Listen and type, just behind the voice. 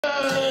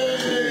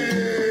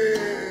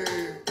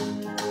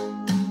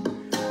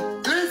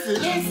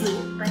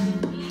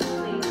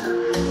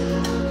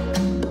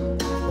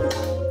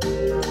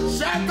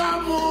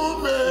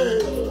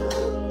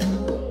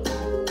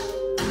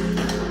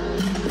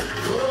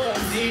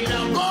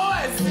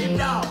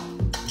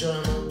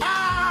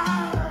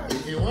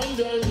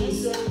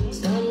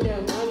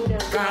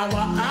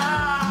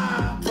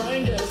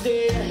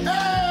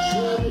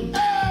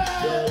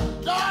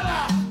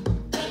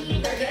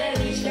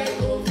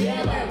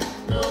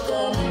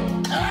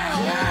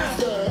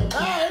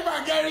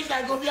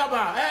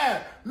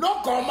Gofiaba,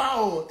 no comma,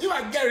 oh. If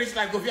I get rich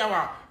like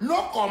Gofiaba,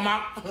 no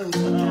comma.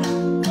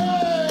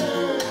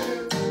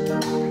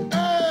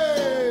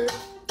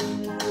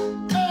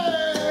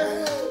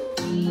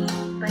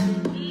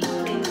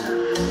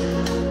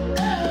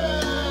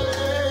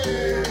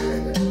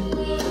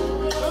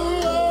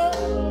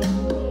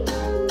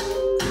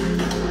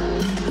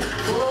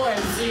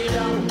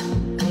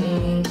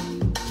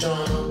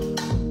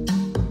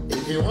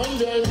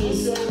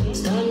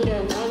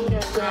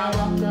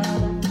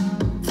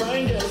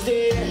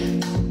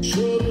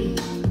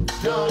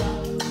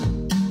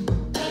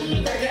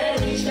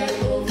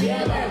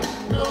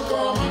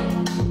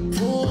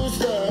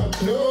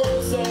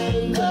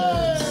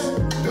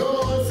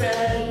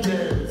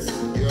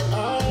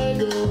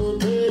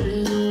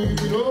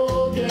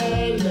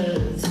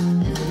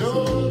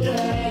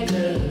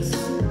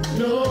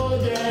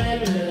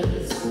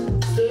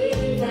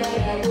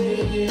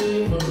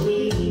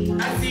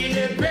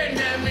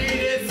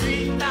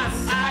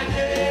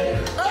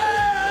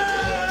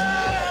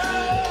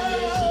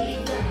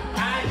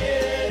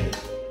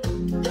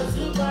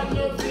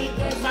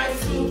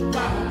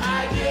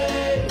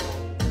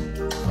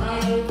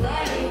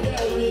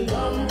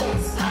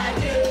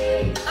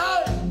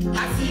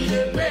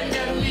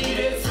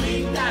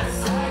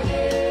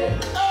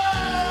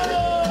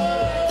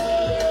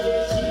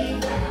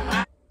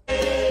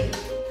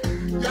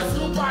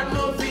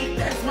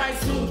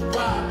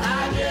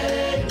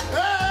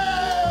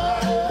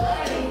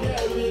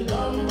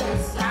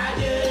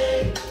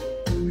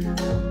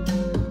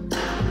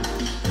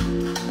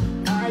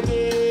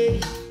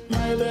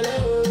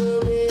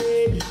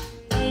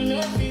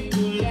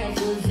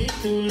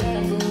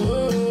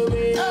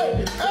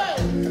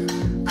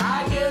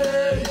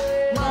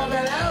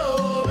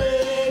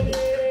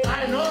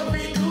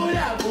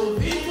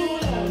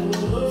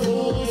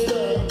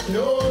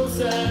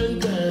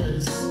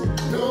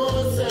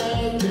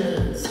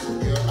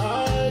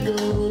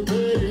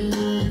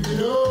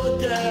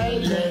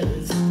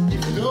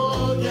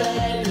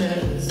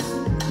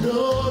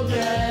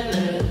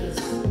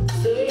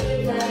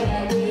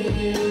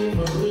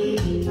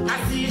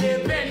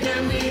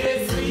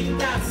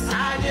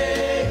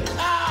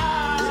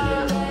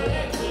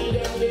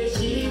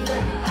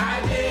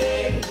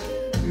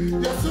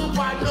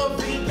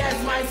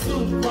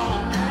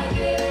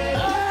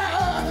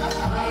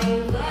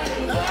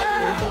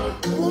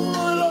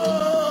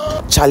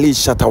 Charlie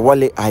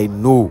Shatta, I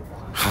know,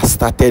 has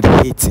started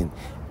hating,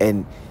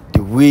 and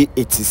the way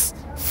it is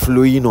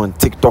flowing on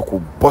TikTok will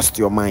bust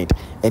your mind.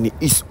 And it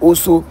is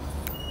also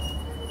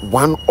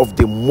one of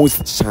the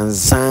most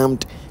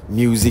Shazammed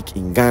music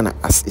in Ghana,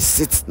 as it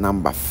sits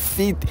number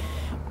 5th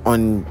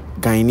on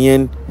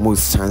Ghanaian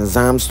most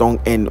Shazam song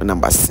and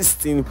number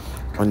 16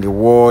 on the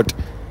world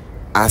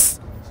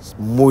as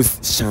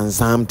most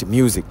Shazammed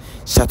music.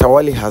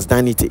 Shatta has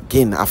done it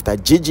again after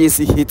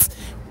JJC hits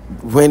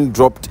when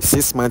dropped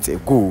 6 months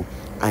ago.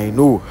 I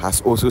know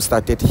has also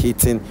started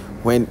hitting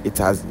when it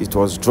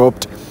was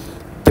dropped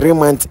 3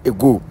 months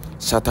ago.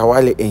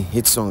 Shatta and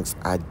hit songs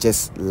are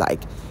just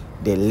like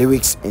the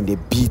lyrics and the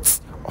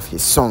beats of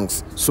his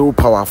songs, so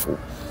powerful.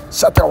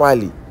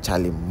 Shatta,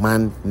 Charlie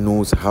man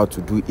knows how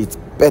to do it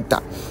better.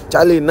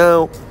 Charlie,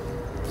 now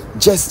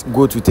just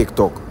go to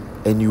TikTok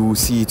and you will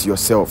see it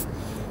yourself.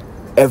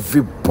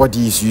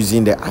 Everybody is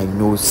using the I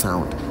know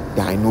sound,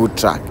 the I know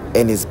track,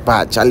 and it's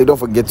bad. Charlie, don't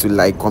forget to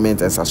like,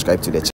 comment, and subscribe to the channel.